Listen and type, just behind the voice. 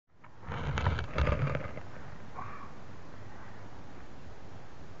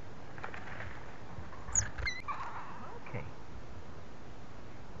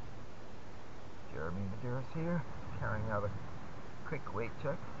here, carrying out a quick weight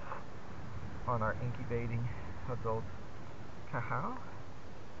check on our incubating adult Cahow.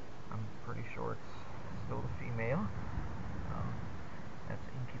 I'm pretty sure it's still the female. That's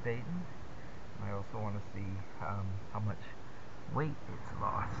incubating. I also want to see how much weight it's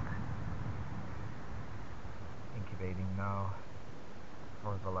lost. Incubating now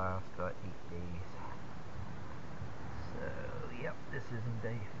for the last 8 days. So, yep, this is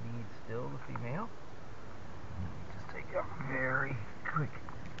indeed still the female. Let me just take a very quick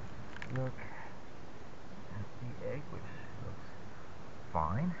look at the egg, which looks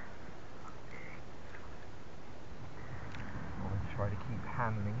fine. We'll try to keep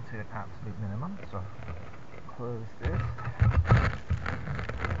handling to an absolute minimum. So, close this.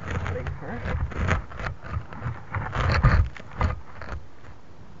 Plate first.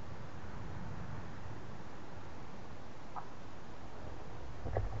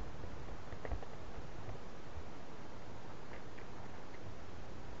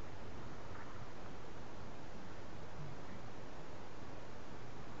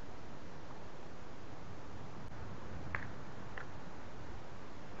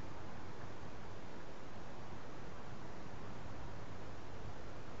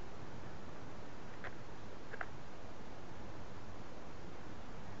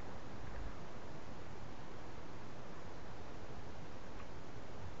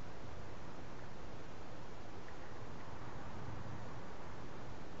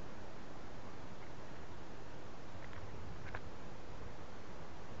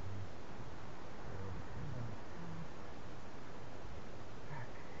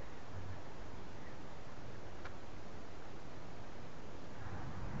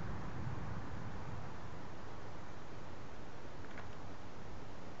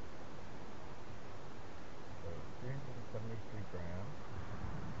 Grams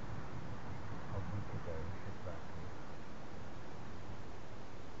a week ago exactly.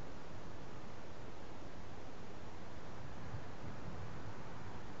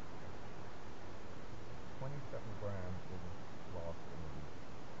 $27 grams was lost in a week.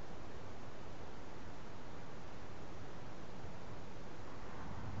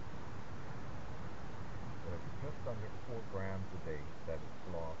 So it's just under 4 grams a day that it's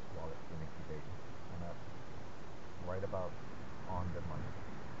lost while it's been incubating, and that's right about on the money.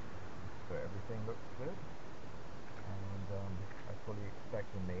 So everything looks good, and I fully expect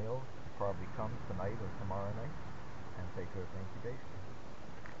the male to probably come tonight or tomorrow night and take her to incubation.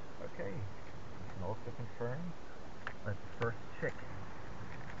 Okay, we can also confirm that the first chick,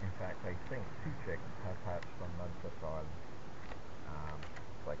 in fact I think 2 chicks, have hatched on Nonsuch Island,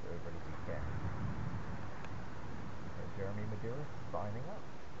 like over the weekend. So Jeremy Madeiros signing up.